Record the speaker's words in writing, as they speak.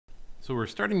So we're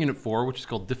starting Unit 4, which is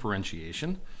called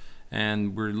differentiation.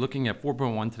 And we're looking at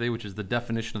 4.1 today, which is the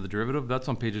definition of the derivative. That's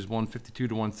on pages 152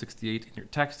 to 168 in your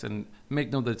text. And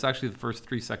make note that it's actually the first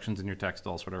 3 sections in your text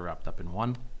all sort of wrapped up in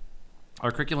one.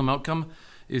 Our curriculum outcome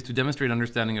is to demonstrate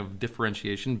understanding of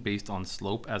differentiation based on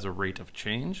slope as a rate of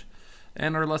change.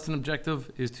 And our lesson objective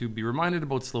is to be reminded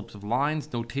about slopes of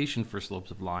lines, notation for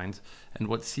slopes of lines, and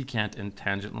what secant and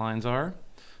tangent lines are.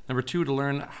 Number 2, to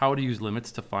learn how to use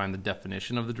limits to find the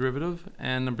definition of the derivative.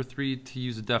 And number 3, to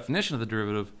use the definition of the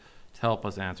derivative to help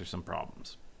us answer some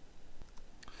problems.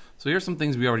 So here's some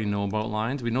things we already know about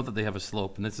lines. We know that they have a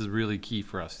slope, and this is really key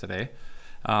for us today.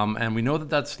 And we know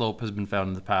that that slope has been found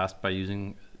in the past by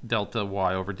using delta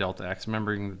y over delta x,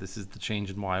 remembering that this is the change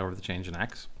in y over the change in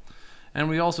x. And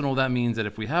we also know that means that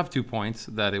if we have 2 points,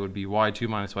 that it would be y2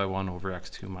 minus y1 over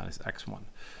x2 minus x1.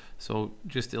 So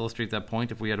just to illustrate that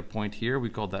point, if we had a point here, we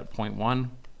called that point 1,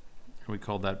 and we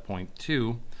called that point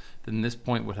 2, then this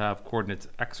point would have coordinates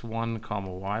x1 comma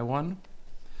y1,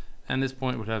 and this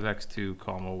point would have x2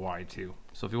 comma y2.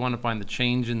 So if you want to find the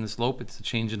change in the slope, it's the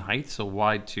change in height, so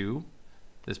y2,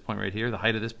 this point right here, the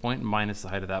height of this point minus the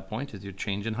height of that point is your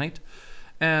change in height,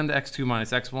 and x2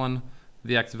 minus x1,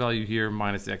 the x value here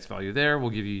minus the x value there will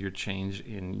give you your change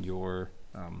in your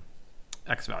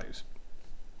x values.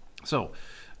 So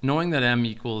knowing that m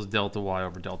equals delta y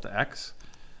over delta x,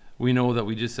 we know that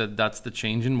we just said that's the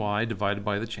change in y divided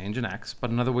by the change in x.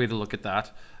 But another way to look at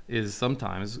that is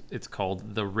sometimes it's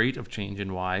called the rate of change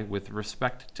in y with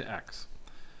respect to x.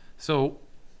 So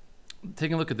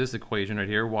taking a look at this equation right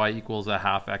here, y equals a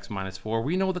half x minus 4.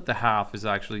 We know that the half is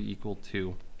actually equal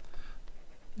to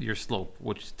your slope,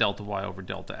 which is delta y over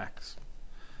delta x.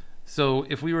 So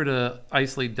if we were to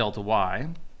isolate delta y,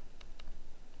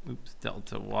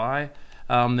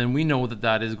 then we know that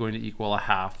that is going to equal a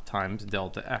half times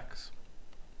delta x.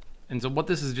 And so what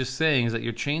this is just saying is that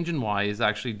your change in y is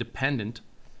actually dependent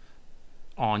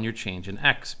on your change in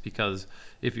x, because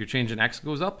if your change in x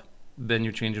goes up, then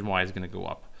your change in y is going to go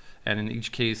up. And in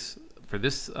each case, for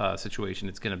this situation,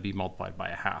 it's going to be multiplied by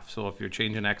a half. So if your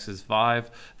change in x is 5,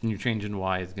 then your change in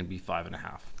y is going to be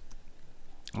 5.5.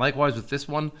 Likewise with this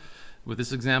one, with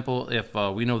this example, if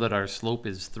we know that our slope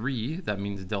is 3, that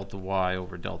means delta y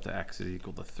over delta x is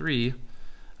equal to 3.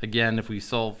 Again, if we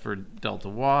solve for delta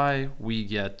y, we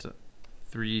get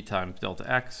 3 times delta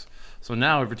x. So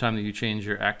now every time that you change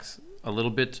your x a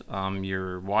little bit,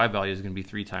 your y value is going to be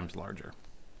 3 times larger.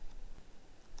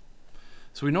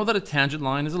 So we know that a tangent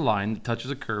line is a line that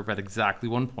touches a curve at exactly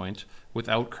one point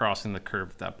without crossing the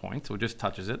curve at that point, so it just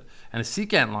touches it. And a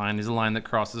secant line is a line that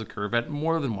crosses a curve at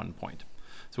more than one point.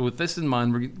 So with this in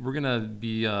mind, we're going to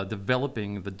be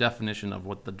developing the definition of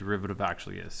what the derivative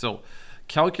actually is. So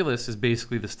calculus is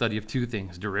basically the study of 2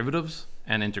 things, derivatives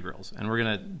and integrals. And we're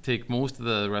going to take most of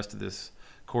the rest of this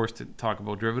course to talk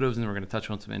about derivatives, and then we're going to touch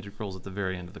on some integrals at the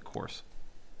very end of the course.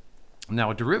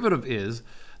 Now, a derivative is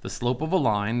the slope of a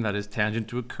line that is tangent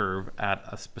to a curve at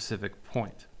a specific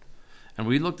point. And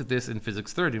we looked at this in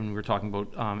physics 30 when we were talking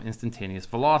about instantaneous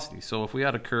velocity. So if we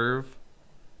had a curve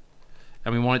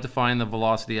and we wanted to find the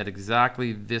velocity at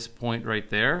exactly this point right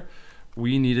there,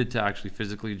 we needed to actually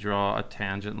physically draw a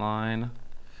tangent line.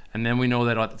 And then we know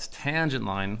that at this tangent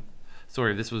line,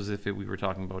 sorry, this was if we were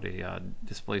talking about a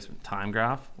displacement time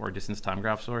graph, or distance time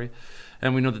graph, sorry.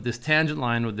 And we know that this tangent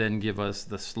line would then give us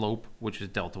the slope, which is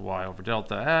delta y over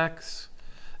delta x.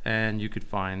 And you could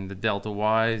find the delta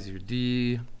y is your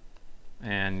d,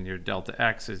 and your delta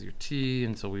x is your t.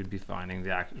 And so we'd be finding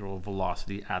the actual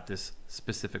velocity at this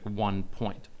specific one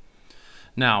point.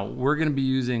 Now, we're going to be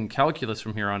using calculus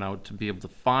from here on out to be able to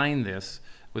find this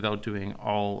without doing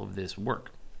all of this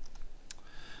work.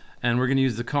 And we're going to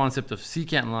use the concept of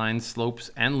secant lines, slopes,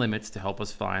 and limits to help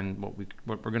us find what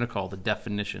we're going to call the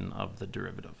definition of the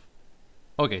derivative.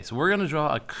 Okay, so we're going to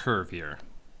draw a curve here.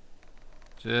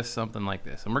 Just something like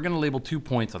this. And we're going to label 2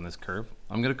 points on this curve.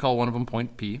 I'm going to call one of them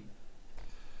point P,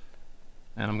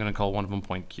 and I'm going to call one of them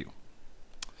point Q.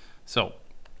 So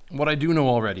what I do know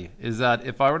already is that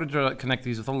if I were to connect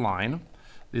these with a line,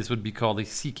 this would be called a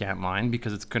secant line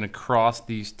because it's going to cross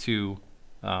these two,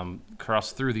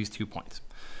 cross through these 2 points.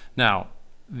 Now,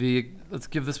 let's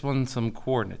give this one some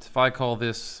coordinates. If I call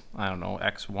this, I don't know,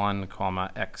 x1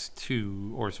 comma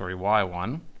x2, or sorry,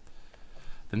 y1,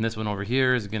 then this one over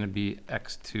here is going to be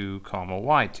x2 comma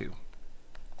y2.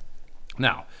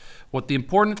 Now, what the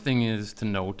important thing is to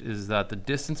note is that the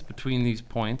distance between these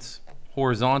points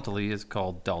horizontally is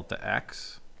called delta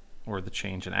x, or the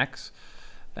change in x,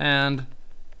 and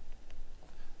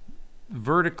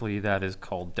vertically that is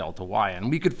called delta y, and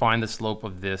we could find the slope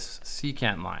of this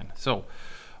secant line. So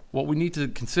what we need to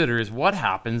consider is what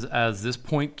happens as this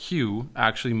point Q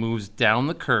actually moves down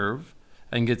the curve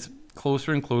and gets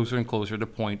closer and closer and closer to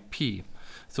point P.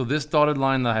 So this dotted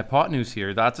line, the hypotenuse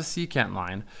here, that's a secant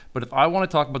line. But if I want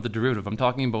to talk about the derivative, I'm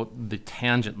talking about the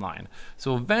tangent line.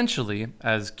 So eventually,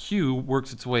 as Q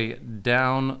works its way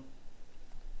down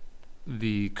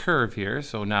the curve here,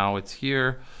 so now it's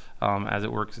here, as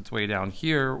it works its way down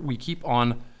here, we keep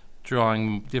on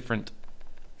drawing different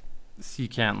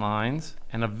secant lines.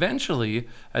 And eventually,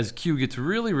 as Q gets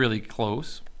really, really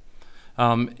close,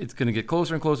 it's going to get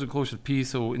closer and closer and closer to P,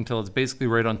 so until it's basically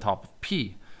right on top of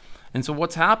P. And so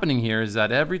what's happening here is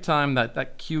that every time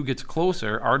that Q gets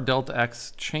closer, our delta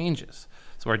x changes.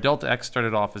 So our delta x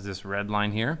started off as this red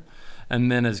line here,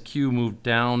 and then as Q moved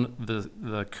down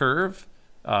the curve,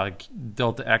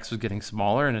 delta x was getting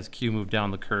smaller, and as Q moved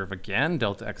down the curve again,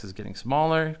 delta x is getting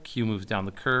smaller. Q moves down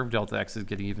the curve, delta x is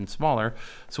getting even smaller.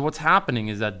 So what's happening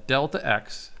is that delta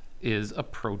x is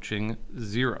approaching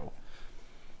 0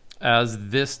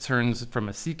 as this turns from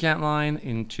a secant line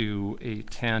into a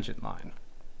tangent line.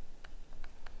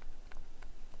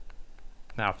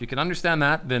 Now, if you can understand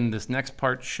that, then this next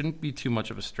part shouldn't be too much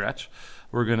of a stretch.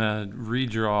 We're going to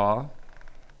redraw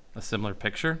a similar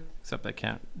picture, except I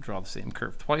can't draw the same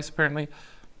curve twice, apparently.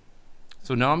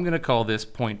 So now I'm going to call this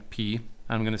point P.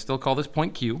 I'm going to still call this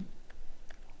point Q.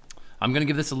 I'm going to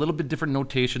give this a little bit different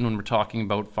notation when we're talking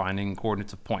about finding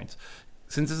coordinates of points.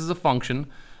 Since this is a function,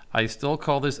 I still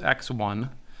call this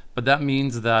x1, but that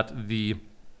means that the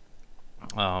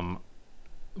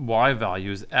y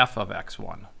value is f of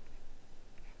x1.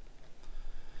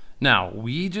 Now,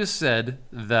 we just said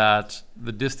that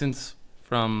the distance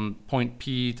from point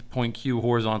P to point Q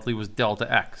horizontally was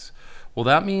delta x. Well,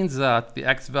 that means that the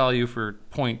x value for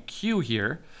point Q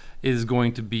here is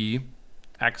going to be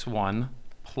x1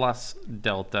 plus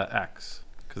delta x,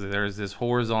 because there's this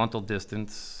horizontal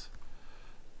distance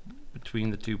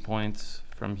between the 2 points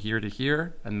from here to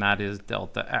here, and that is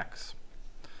delta x.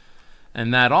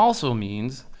 And that also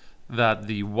means that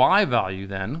the y value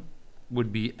then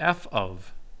would be f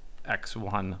of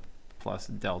x1 plus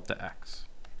delta x.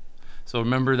 So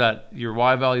remember that your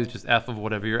y value is just f of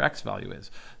whatever your x value is.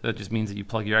 That just means that you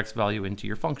plug your x value into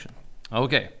your function.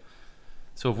 Okay,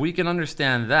 so if we can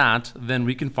understand that, then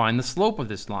we can find the slope of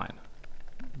this line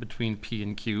between P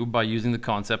and Q by using the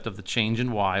concept of the change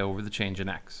in y over the change in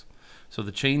x. So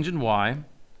the change in y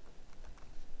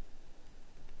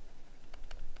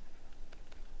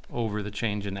over the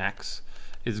change in x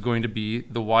is going to be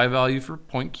the y value for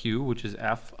point Q, which is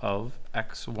f of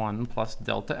x1 plus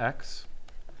delta x,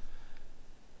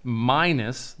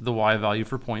 minus the y value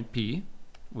for point P,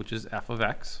 which is f of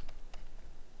x.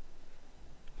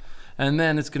 And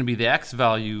then it's going to be the x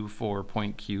value for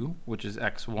point Q, which is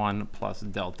x1 plus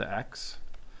delta x,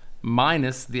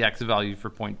 minus the x value for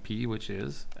point P, which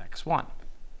is x1.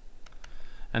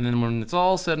 And then when it's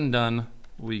all said and done,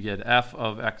 we get f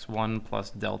of x1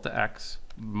 plus delta x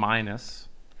minus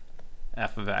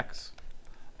f of x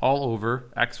all over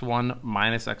x1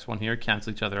 minus x1 here,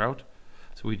 cancel each other out.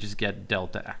 So we just get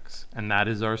delta x, and that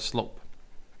is our slope.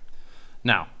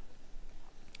 Now,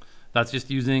 that's just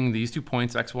using these 2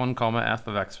 points, x1 comma f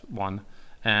of x1,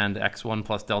 and x1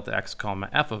 plus delta x comma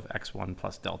f of x1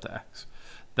 plus delta x.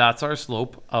 That's our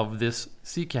slope of this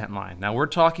secant line. Now we're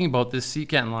talking about this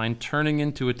secant line turning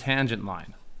into a tangent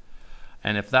line.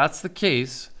 And if that's the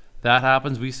case, that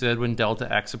happens, we said, when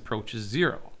delta x approaches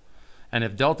 0. And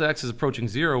if delta x is approaching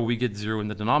 0, we get 0 in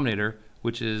the denominator,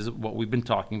 which is what we've been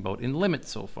talking about in limits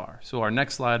so far. So our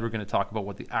next slide, we're going to talk about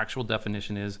what the actual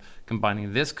definition is,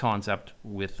 combining this concept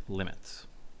with limits.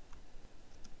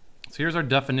 So here's our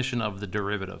definition of the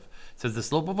derivative. It says the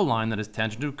slope of a line that is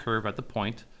tangent to a curve at the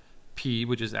point P,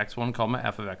 which is x1 comma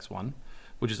f of x1,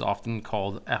 which is often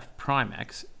called f prime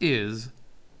x, is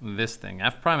this thing.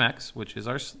 F prime x, which is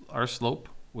our slope,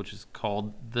 which is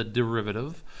called the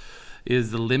derivative,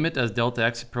 is the limit as delta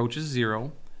x approaches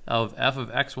 0 of f of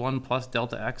x1 plus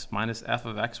delta x minus f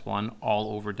of x1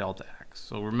 all over delta x.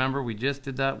 So remember, we just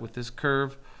did that with this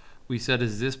curve. We said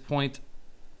as this point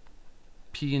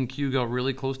P and Q got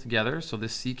really close together, so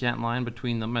this secant line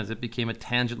between them, as it became a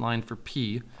tangent line for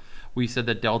P, we said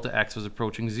that delta x was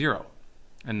approaching 0.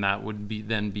 And that would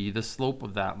then be the slope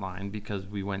of that line, because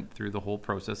we went through the whole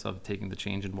process of taking the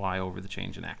change in y over the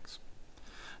change in x.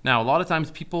 Now, a lot of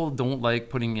times people don't like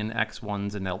putting in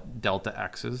x1s and delta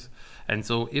x's. And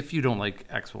so if you don't like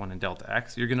x1 and delta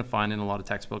x, you're going to find in a lot of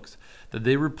textbooks that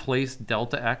they replace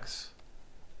delta x,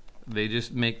 they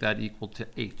just make that equal to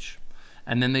h.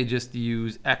 And then they just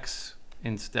use x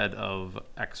instead of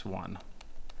x1.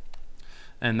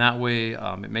 And that way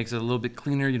it makes it a little bit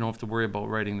cleaner. You don't have to worry about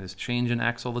writing this change in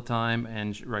x all the time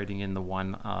and writing in the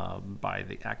 1 by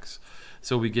the x.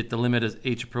 So we get the limit as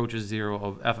h approaches 0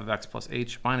 of f of x plus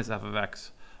h minus f of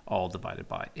x all divided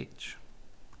by h.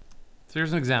 So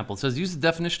here's an example. It says use the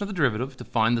definition of the derivative to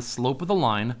find the slope of the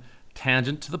line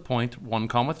tangent to the point 1,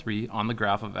 3 on the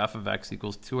graph of f of x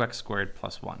equals 2x squared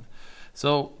plus 1.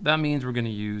 So that means we're going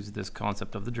to use this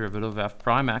concept of the derivative of f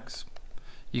prime x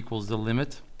equals the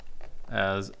limit,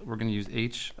 as we're going to use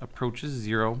h approaches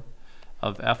 0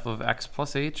 of f of x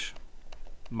plus h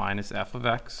minus f of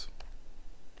x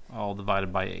all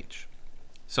divided by h.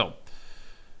 So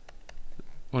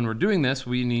when we're doing this,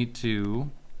 we need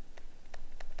to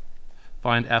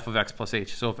find f of x plus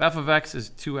h. So if f of x is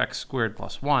 2x squared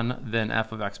plus 1, then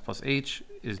f of x plus h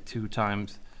is 2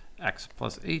 times x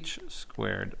plus h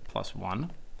squared plus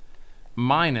 1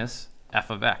 minus f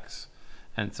of x.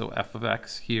 And so f of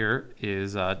x here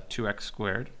is 2x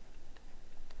squared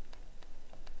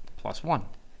plus 1.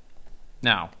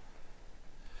 Now,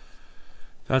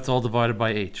 that's all divided by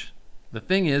h. The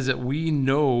thing is that we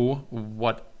know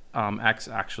what x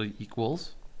actually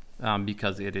equals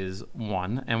because it is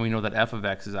 1, and we know that f of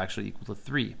x is actually equal to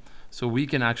 3. So we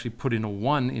can actually put in a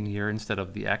 1 in here instead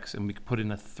of the x, and we can put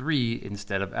in a 3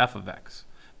 instead of f of x.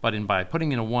 But by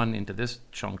putting in a 1 into this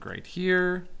chunk right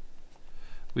here,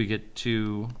 we get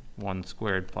 2, 1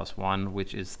 squared plus 1,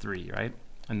 which is 3, right?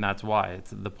 And that's why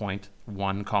it's the point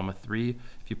 1, 3.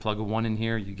 If you plug a 1 in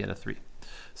here, you get a 3.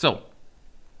 So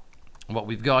what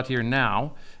we've got here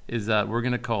now is that we're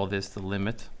going to call this the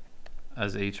limit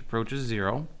as h approaches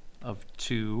 0 of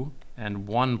 2 and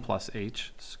 1 plus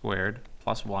h squared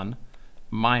plus 1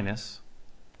 minus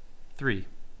 3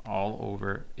 all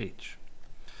over h.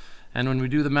 And when we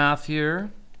do the math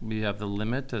here, we have the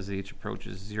limit as h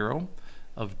approaches 0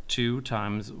 of 2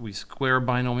 times, we square a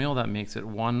binomial, that makes it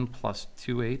 1 plus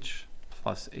 2h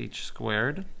plus h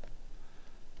squared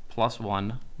plus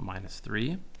 1 minus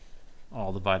 3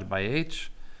 all divided by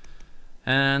h.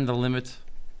 And the limit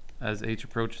as h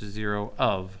approaches 0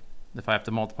 of, if I have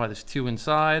to multiply this 2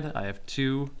 inside, I have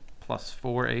 2 plus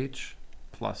 4h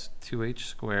plus 2h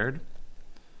squared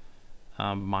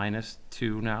minus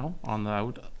 2 now on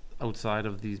the outside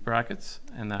of these brackets,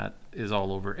 and that is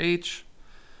all over h.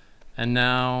 And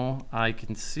now I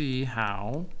can see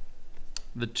how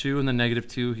the 2 and the negative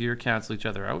 2 here cancel each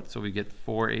other out, so we get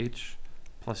 4h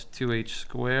plus 2h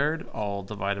squared all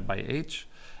divided by h.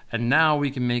 And now we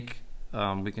can make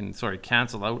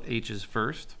cancel out h's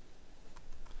first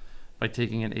by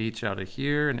taking an h out of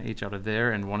here, an h out of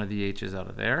there, and one of the h's out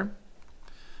of there.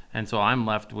 And so I'm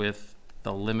left with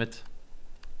the limit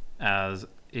as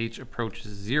h approaches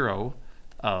 0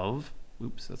 of,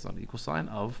 oops, that's not an equal sign,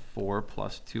 of 4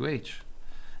 plus 2h.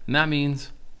 And that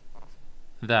means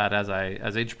that as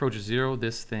h approaches 0,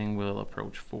 this thing will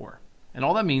approach 4. And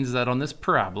all that means is that on this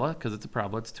parabola, because it's a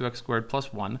parabola, it's 2x squared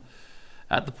plus 1,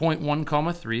 at the point 1,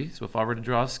 3, so if I were to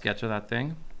draw a sketch of that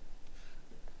thing,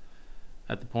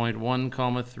 at the point 1,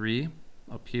 3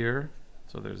 up here,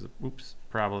 so there's a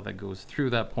parabola that goes through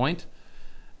that point,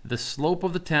 the slope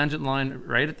of the tangent line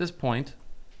right at this point,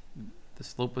 the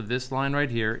slope of this line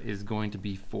right here is going to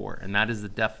be 4, and that is the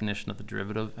definition of the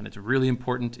derivative. And it's really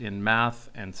important in math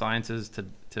and sciences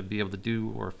to be able to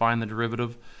do or find the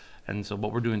derivative. And so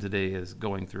what we're doing today is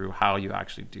going through how you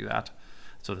actually do that.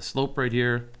 So the slope right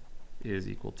here is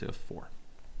equal to 4.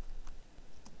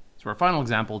 So our final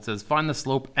example, it says find the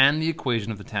slope and the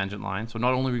equation of the tangent line. So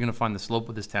not only are we going to find the slope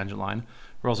of this tangent line,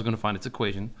 we're also going to find its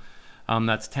equation.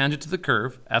 That's tangent to the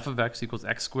curve f of x equals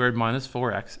x squared minus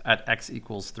 4x at x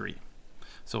equals 3.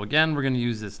 So again, we're going to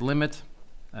use this limit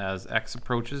as h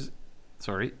approaches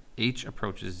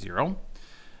 0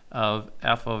 of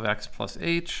f of x plus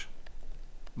h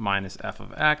minus f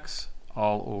of x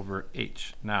all over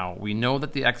h. Now, we know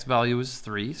that the x value is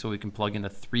 3, so we can plug in a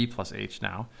 3 plus h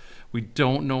now. We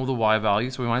don't know the y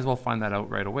value, so we might as well find that out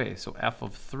right away. So f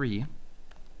of 3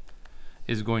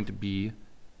 is going to be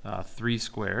 3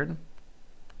 squared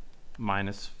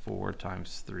minus 4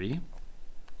 times 3,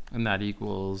 and that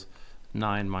equals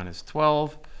 9 minus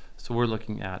 12, so we're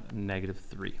looking at negative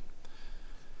 3.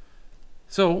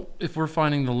 So if we're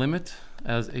finding the limit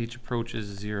as h approaches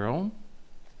 0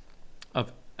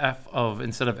 of f of,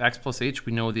 instead of x plus h,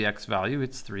 we know the x value,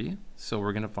 it's 3, so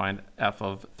we're going to find f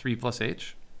of 3 plus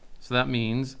h. So that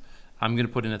means I'm going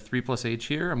to put in a 3 plus h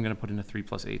here, I'm going to put in a 3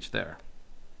 plus h there.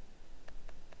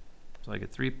 So I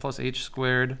get 3 plus h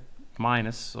squared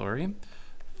minus,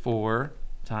 4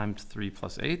 times 3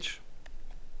 plus h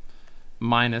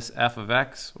minus f of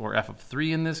x, or f of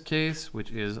 3 in this case,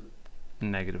 which is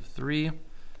negative 3.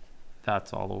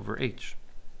 That's all over h.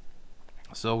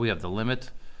 So we have the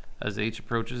limit as h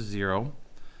approaches 0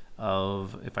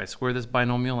 of, if I square this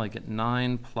binomial, I get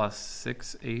 9 plus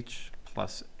 6h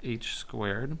plus h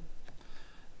squared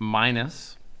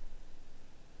minus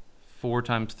 4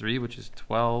 times 3, which is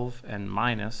 12, and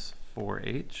minus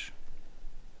 4h.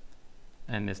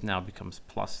 And this now becomes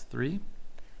plus 3.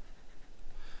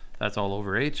 That's all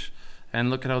over h. And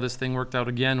look at how this thing worked out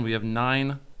again. We have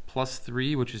 9 plus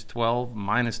 3, which is 12,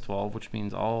 minus 12, which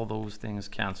means all those things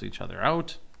cancel each other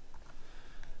out.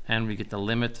 And we get the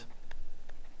limit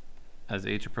as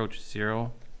h approaches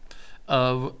 0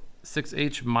 of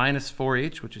 6h minus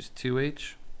 4h, which is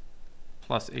 2h,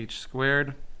 plus h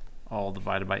squared, all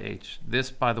divided by h.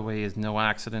 This, by the way, is no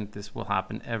accident. This will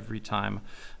happen every time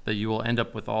that you will end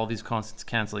up with all these constants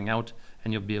canceling out,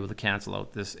 and you'll be able to cancel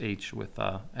out this h with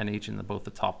an h in both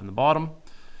the top and the bottom.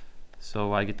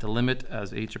 So I get the limit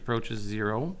as h approaches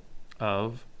 0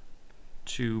 of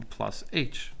 2 plus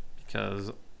h,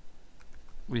 because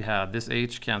we have this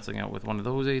h canceling out with one of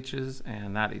those h's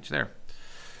and that h there.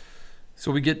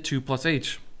 So we get 2 plus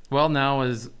h. Well, now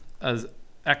as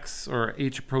x or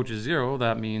h approaches 0,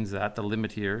 that means that the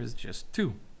limit here is just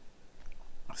 2.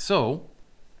 So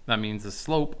that means the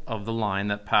slope of the line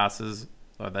that passes,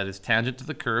 that is tangent to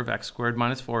the curve x squared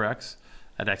minus 4x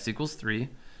at x equals 3,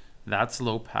 that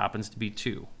slope happens to be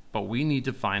 2. But we need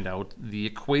to find out the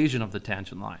equation of the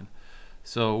tangent line.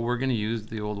 So we're going to use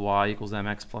the old y equals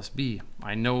mx plus b.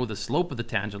 I know the slope of the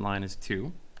tangent line is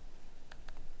 2.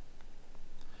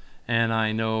 And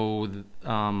I know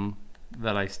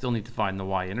that I still need to find the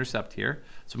y-intercept here.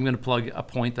 So I'm going to plug a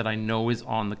point that I know is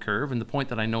on the curve. And the point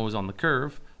that I know is on the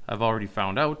curve, I've already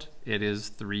found out. It is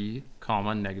 3,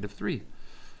 negative 3.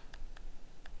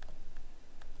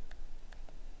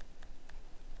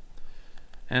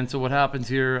 And so what happens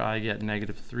here, I get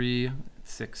negative 3,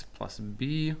 6 plus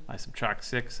b. I subtract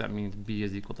 6. That means b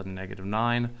is equal to negative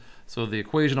 9. So the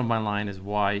equation of my line is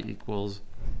y equals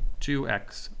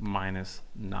 2x minus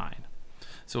 9.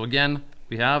 So again,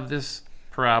 we have this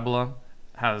parabola.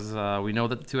 We know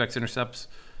that the 2x intercepts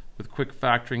with quick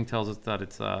factoring tells us that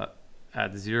it's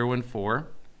at 0 and 4.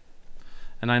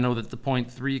 And I know that the point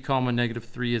 3, negative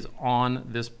 3 is on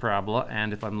this parabola.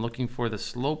 And if I'm looking for the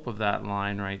slope of that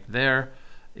line right there,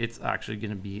 it's actually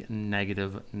going to be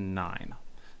negative 9.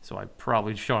 So I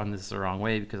probably shown this the wrong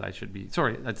way because I should be,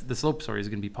 the slope, is going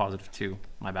to be positive 2.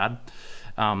 My bad.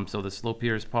 So the slope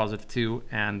here is positive 2,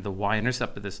 and the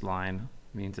y-intercept of this line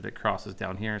means that it crosses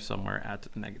down here somewhere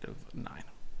at negative 9.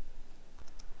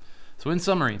 So in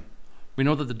summary, we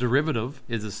know that the derivative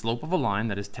is the slope of a line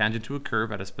that is tangent to a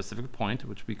curve at a specific point,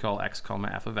 which we call x,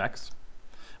 f of x.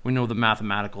 We know the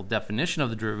mathematical definition of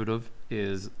the derivative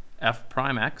is f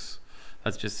prime x.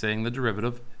 That's just saying the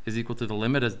derivative is equal to the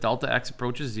limit as delta x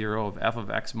approaches 0 of f of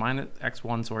x minus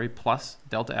x1, plus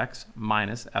delta x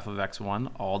minus f of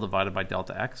x1, all divided by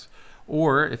delta x.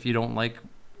 Or if you don't like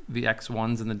the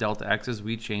x1s and the delta x's,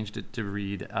 we changed it to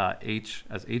read h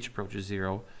as h approaches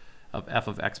 0 of f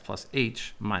of x plus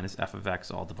h minus f of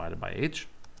x, all divided by h.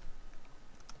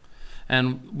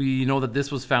 And we know that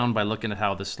this was found by looking at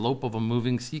how the slope of a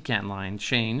moving secant line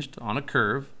changed on a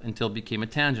curve until it became a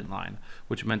tangent line,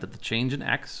 which meant that the change in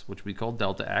x, which we call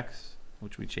delta x,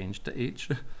 which we changed to h,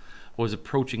 was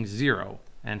approaching 0,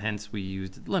 and hence we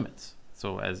used limits.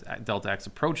 So as delta x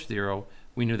approached 0,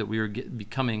 we knew that we were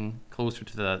becoming closer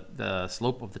to the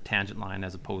slope of the tangent line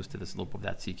as opposed to the slope of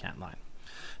that secant line.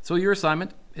 So your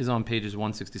assignment is on pages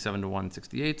 167 to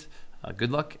 168.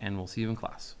 Good luck, and we'll see you in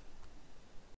class.